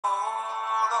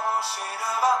And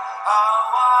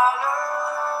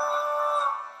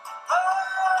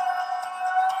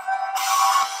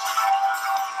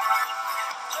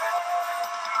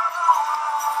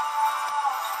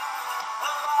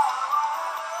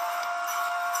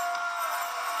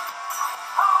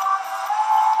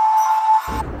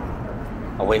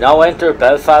we now enter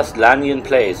Belfast Laynon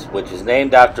Place, which is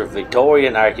named after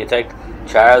Victorian architect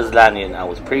Charles Laynon and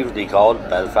was previously called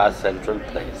Belfast Central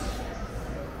Place.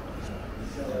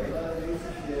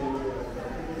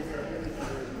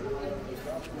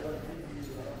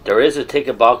 There is a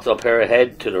ticket box up here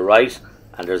ahead to the right,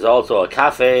 and there's also a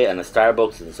cafe and a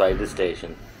Starbucks inside the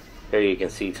station. Here you can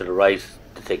see to the right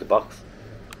the ticket box.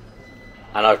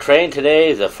 And our train today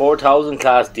is a 4000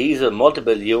 class diesel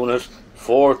multiple unit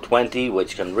 420,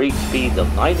 which can reach speeds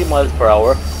of 90 miles per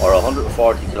hour or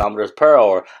 140 kilometers per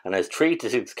hour and has 3 to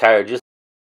 6 carriages.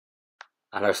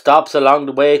 And our stops along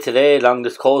the way today along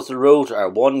this coastal route are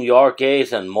 1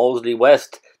 Yorkgate and Mossely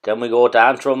West. Then we go to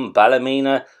Antrim,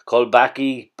 Ballymena,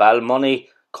 Cullybackey, Ballymoney,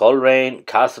 Coleraine,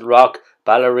 Castlerock,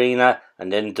 Ballymena,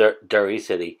 and then Derry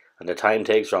City. And the time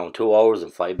takes around 2 hours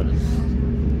and 5 minutes.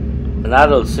 An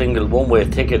adult single one-way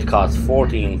ticket costs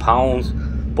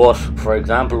 £14. But for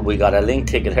example, we got a link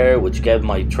ticket here which gave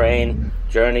my train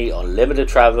journey unlimited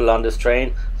travel on this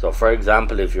train. So for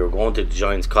example, if you're going to the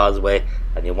Giants Causeway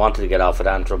and you wanted to get off at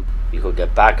Antrim, you could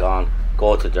get back on,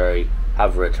 go to Derry,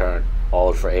 have a return,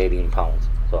 all for £18.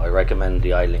 So I recommend the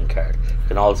iLink card. It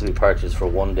can also be purchased for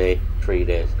 1 day, 3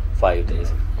 days, 5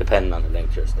 days, depending on the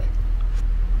length of your stay.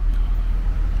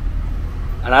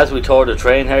 And as we tour the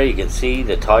train here, you can see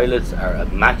the toilets are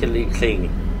immaculately clean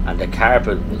and the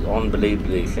carpet was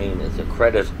unbelievably clean. It's a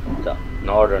credit to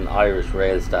Northern Irish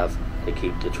rail staff to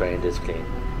keep the train this clean.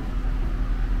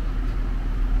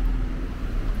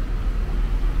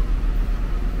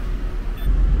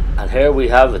 And here we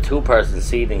have a 2-person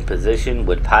seating position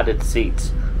with padded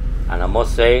seats, and I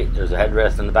must say there's a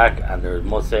headrest in the back, and I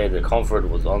must say the comfort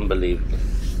was unbelievable.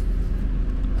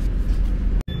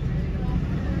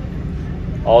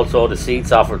 Also the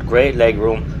seats offered great leg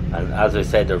room, and as I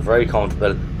said, they're very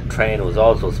comfortable. The train was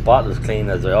also spotless clean,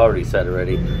 as I already said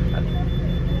already,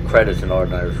 and credit to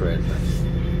Northern Irish Rail.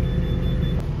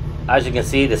 As you can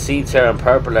see, the seats here in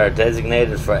purple are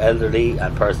designated for elderly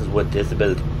and persons with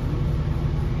disability.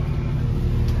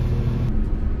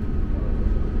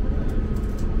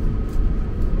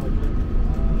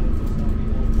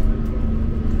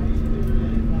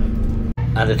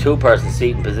 And the 2-person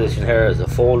seating position here is a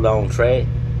fold-down tray.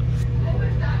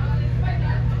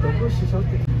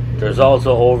 There's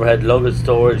also overhead luggage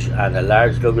storage, and a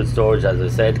large luggage storage, as I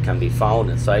said, can be found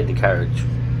inside the carriage.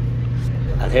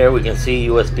 And here we can see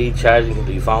USB charging can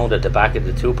be found at the back of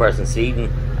the 2-person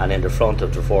seating and in the front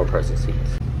of the 4-person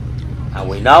seats. And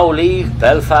we now leave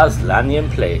Belfast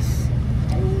Laynon Place.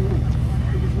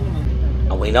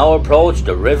 And we now approach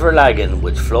the River Lagan,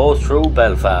 which flows through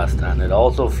Belfast, and it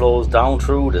also flows down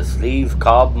through the Slieve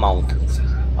Cobb Mountains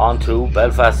onto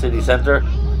Belfast city centre.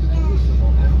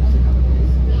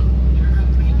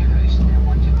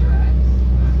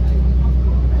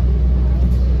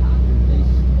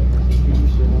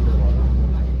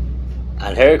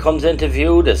 And here comes into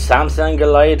view the Samson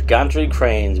Goliath gantry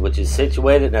cranes, which is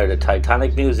situated near the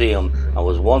Titanic Museum and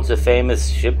was once a famous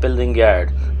shipbuilding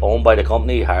yard owned by the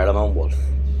company Harland and Wolff.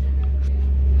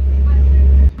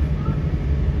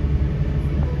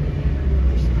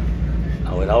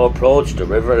 And we now approach the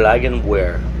River Lagan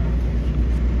Weir.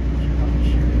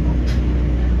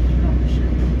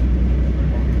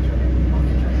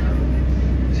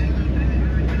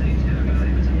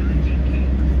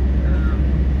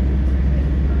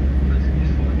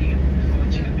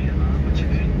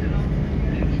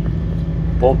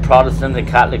 Both Protestant and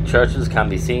Catholic churches can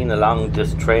be seen along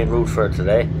this train route for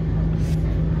today.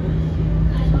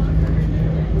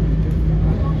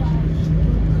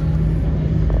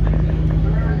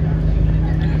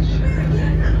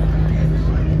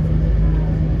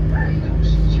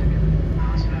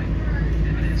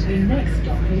 The next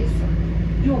stop is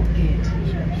Yorkgate.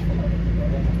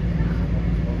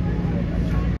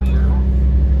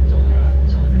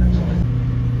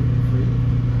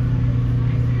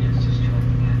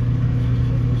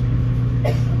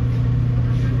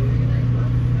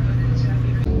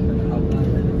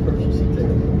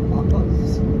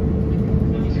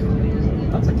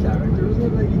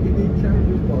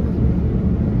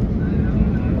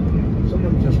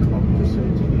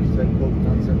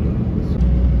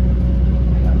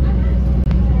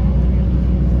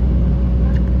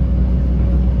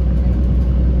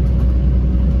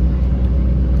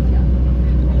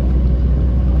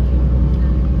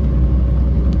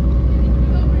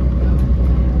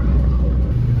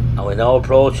 and we now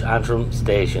approach Antrim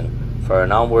Station for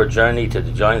an onward journey to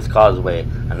the Giants Causeway,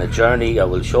 and a journey I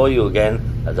will show you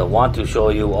again, as I want to show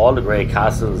you all the great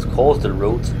castles, coastal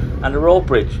routes and the rope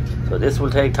bridge. So this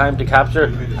will take time to capture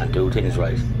and do things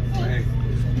right.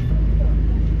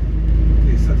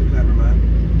 He's such a clever man,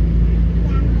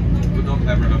 but not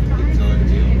clever enough to get himself in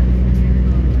jail.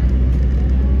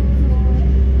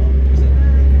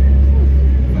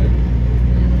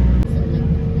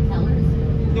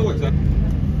 No, it's not.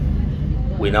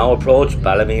 We now approach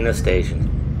Ballymena Station.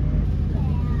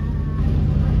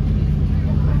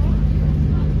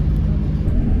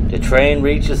 The train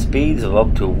reaches speeds of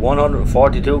up to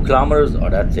 142 kilometers, or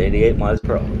that's 88 miles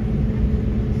per hour.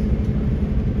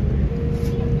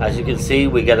 As you can see,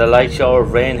 we get a light shower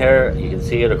of rain here. You can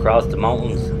see it across the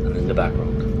mountains and in the background.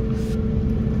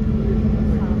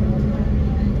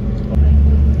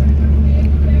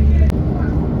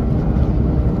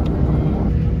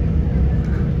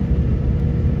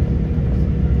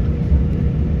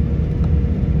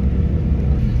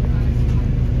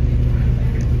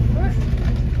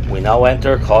 We now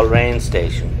enter Coleraine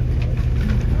Station.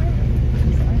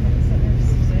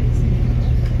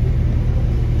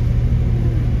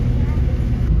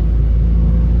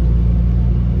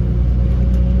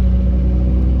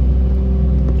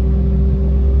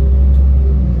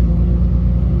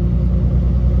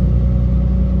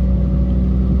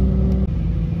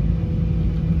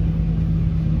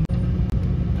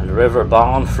 And the River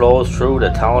Bawn flows through the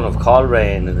town of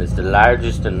Coleraine and is the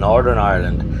largest in Northern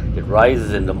Ireland. It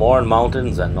rises in the Mourne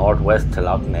Mountains and northwest to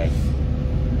Lough Neagh.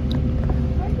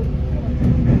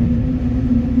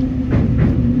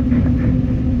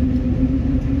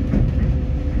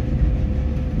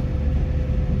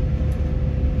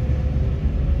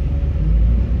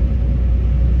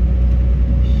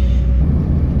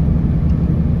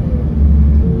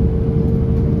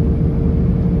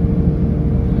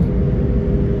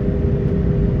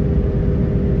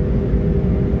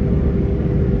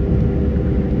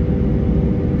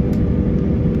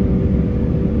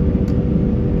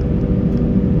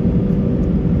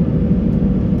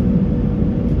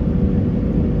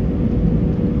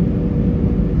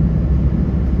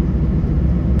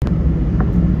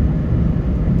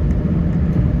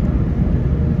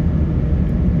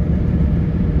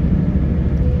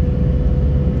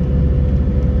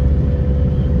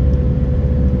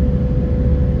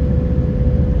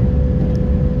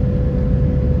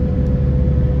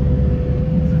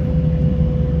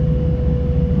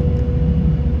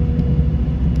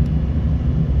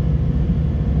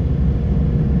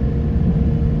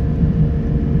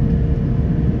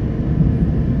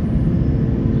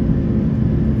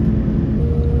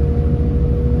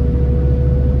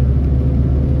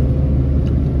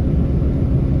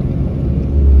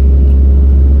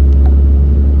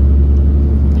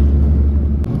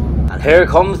 Here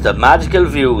comes the magical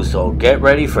view, so get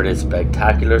ready for this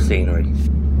spectacular scenery.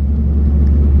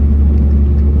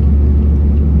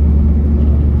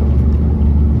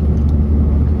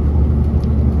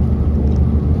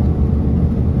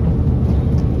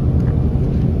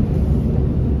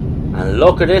 And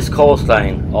look at this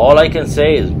coastline. All I can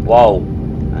say is wow,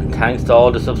 and thanks to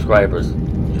all the subscribers.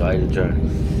 Enjoy the journey.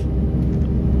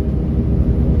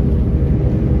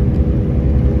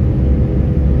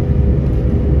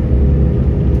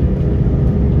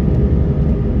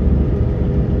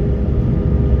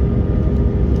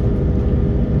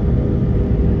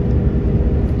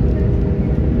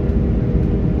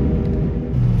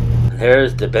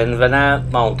 Here's the Ballymena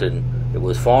mountain. It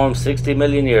was formed 60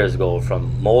 million years ago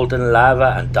from molten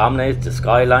lava and dominates the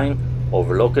skyline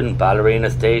overlooking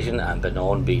Ballymena Station and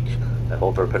Benone Beach. I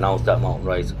hope I pronounced that mountain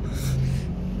right.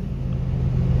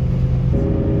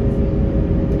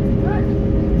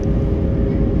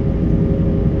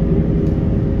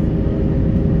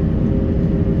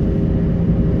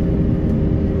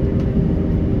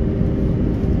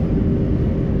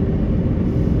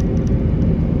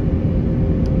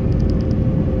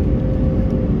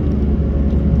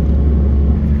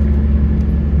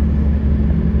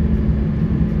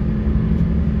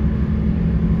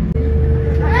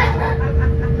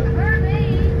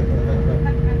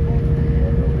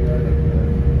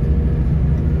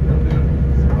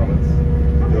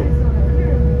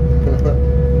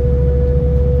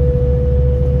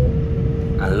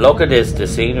 Look at this, the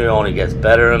scenery only gets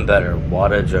better and better.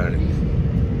 What a journey.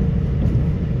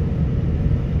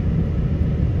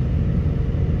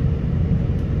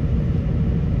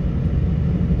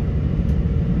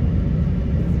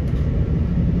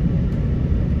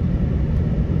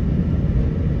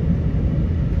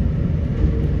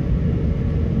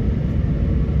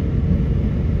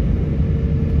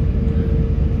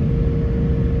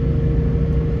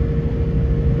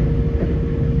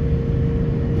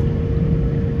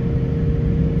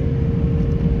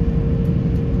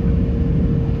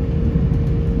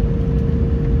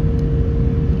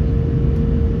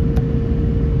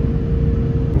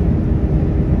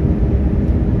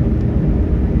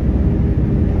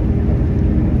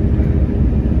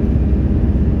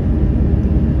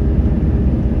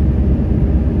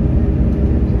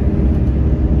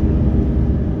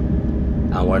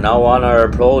 we're now on our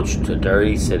approach to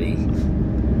Derry City.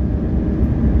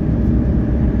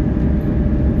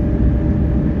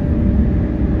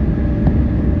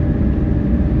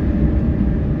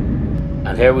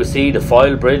 And here we see the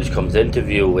Foyle Bridge comes into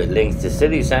view. It links the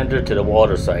city centre to the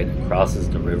waterside and crosses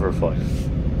the River Foyle.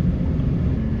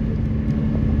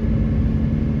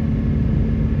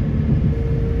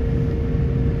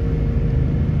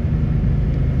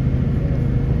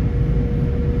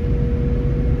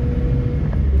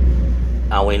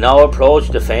 And we now approach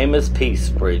the famous Peace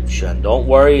Bridge, and don't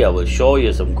worry, I will show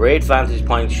you some great vantage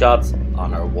point shots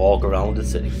on our walk around the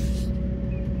city.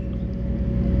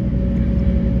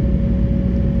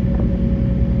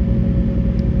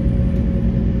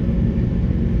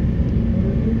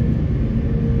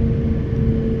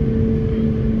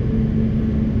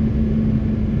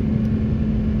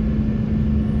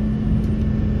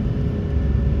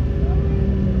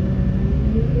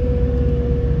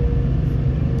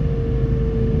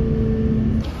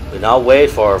 We now wait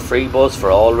for a free bus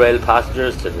for all rail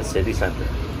passengers to the city centre.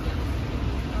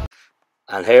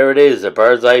 And here it is, a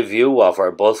bird's eye view of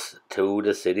our bus to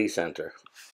the city centre.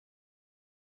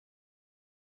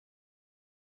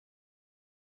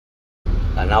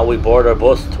 And now we board our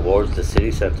bus towards the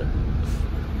city centre.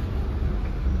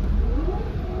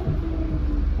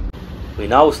 We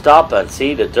now stop and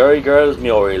see the Derry Girls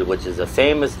mural, which is a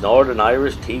famous Northern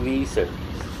Irish TV series.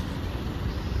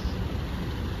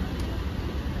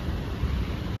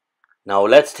 Now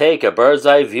let's take a bird's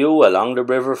eye view along the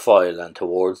River Foyle and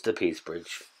towards the Peace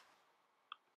Bridge.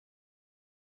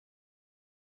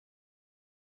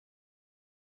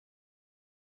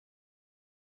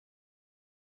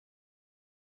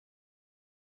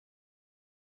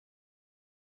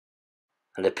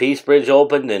 And the Peace Bridge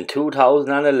opened in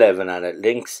 2011 and it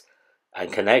links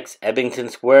and connects Ebbington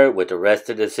Square with the rest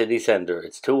of the city centre.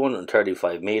 It's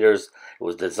 235 metres. It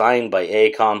was designed by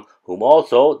AECOM, whom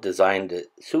also designed the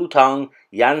Sutong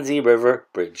Yanzi River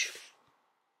Bridge.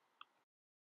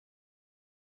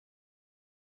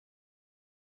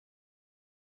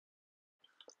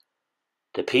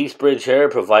 The Peace Bridge here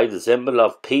provides a symbol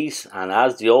of peace, and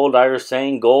as the old Irish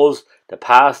saying goes, the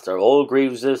past or old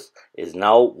grievances is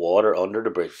now water under the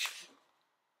bridge.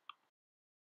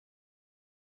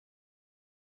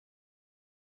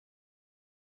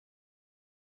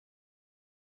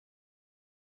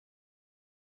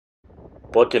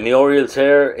 But the murals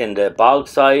here in the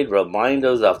Bogside remind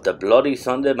us of the Bloody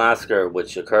Sunday Massacre,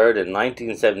 which occurred in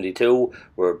 1972,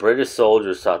 where British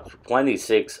soldiers shot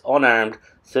 26 unarmed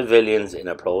civilians in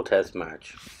a protest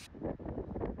march.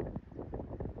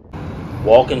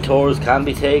 Walking tours can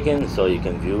be taken so you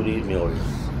can view these murals.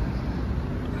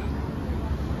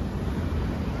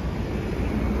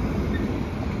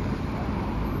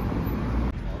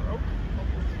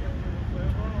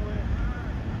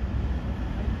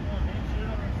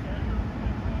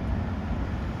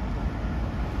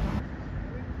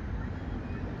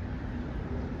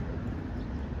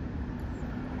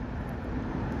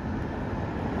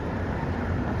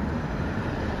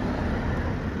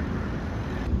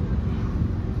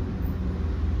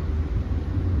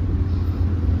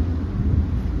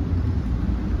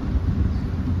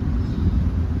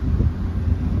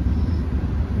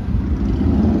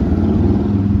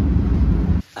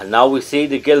 And now we see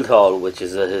the Guildhall, which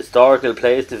is a historical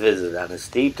place to visit and is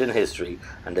steeped in history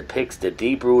and depicts the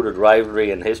deep-rooted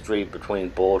rivalry and history between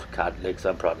both Catholics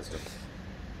and Protestants.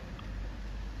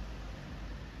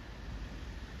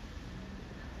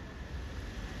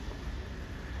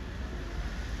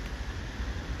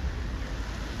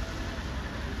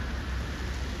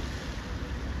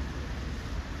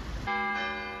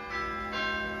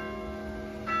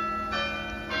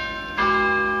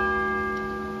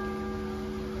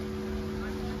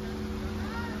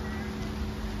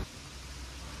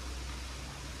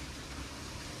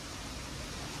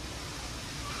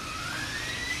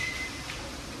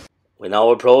 We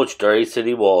now approach Derry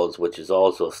City Walls, which is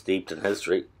also steeped in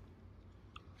history.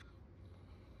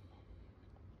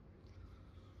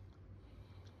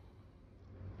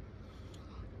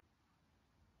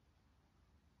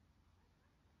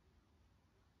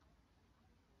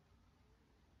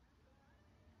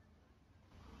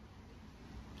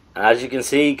 And as you can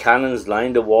see, cannons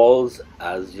line the walls,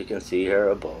 as you can see here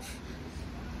above.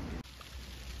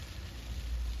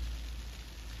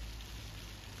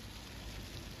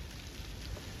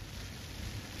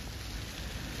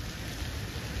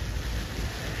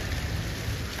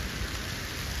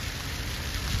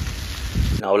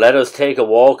 Now let us take a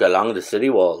walk along the city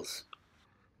walls.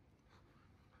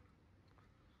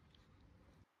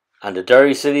 And the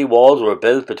Derry city walls were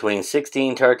built between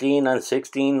 1613 and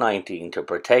 1619 to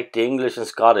protect the English and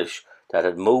Scottish that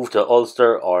had moved to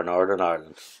Ulster or Northern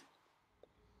Ireland.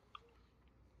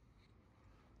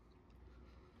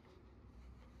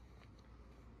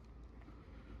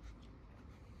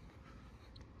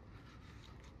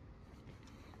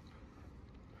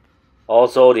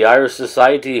 Also, the Irish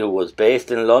Society, who was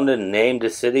based in London, named the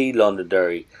city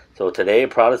Londonderry. So today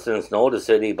Protestants know the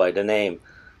city by the name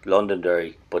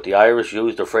Londonderry, but the Irish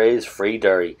use the phrase Free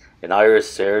Derry, in Irish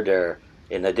Sair Dare.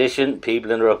 In addition,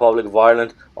 people in the Republic of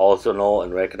Ireland also know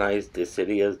and recognise this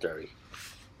city as Derry.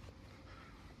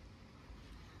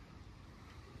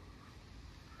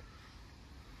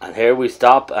 And here we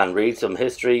stop and read some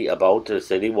history about the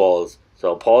city walls.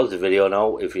 So pause the video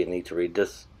now if you need to read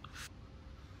this.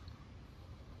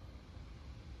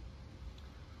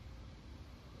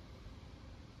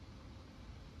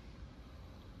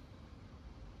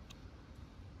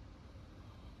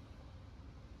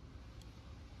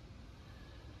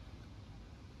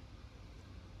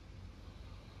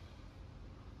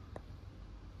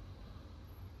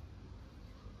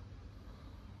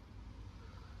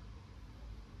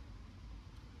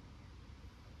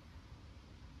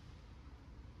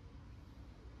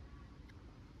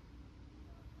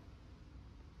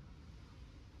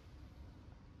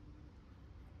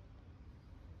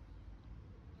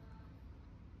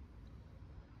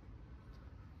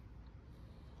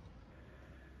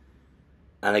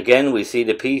 And again we see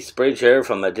the Peace Bridge here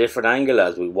from a different angle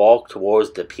as we walk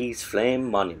towards the Peace Flame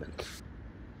Monument.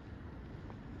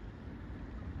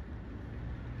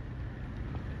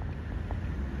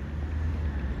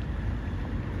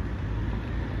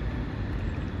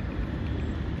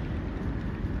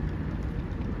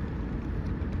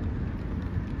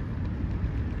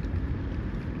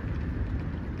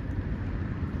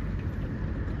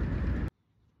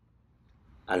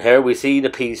 And here we see the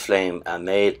peace flame, and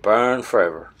may it burn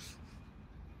forever.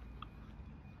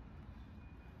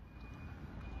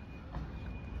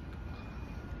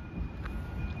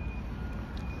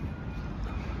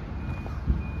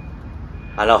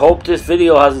 And I hope this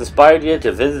video has inspired you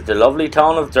to visit the lovely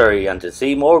town of Derry, and to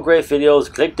see more great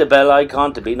videos, click the bell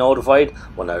icon to be notified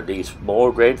when I release more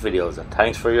great videos, and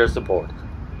thanks for your support.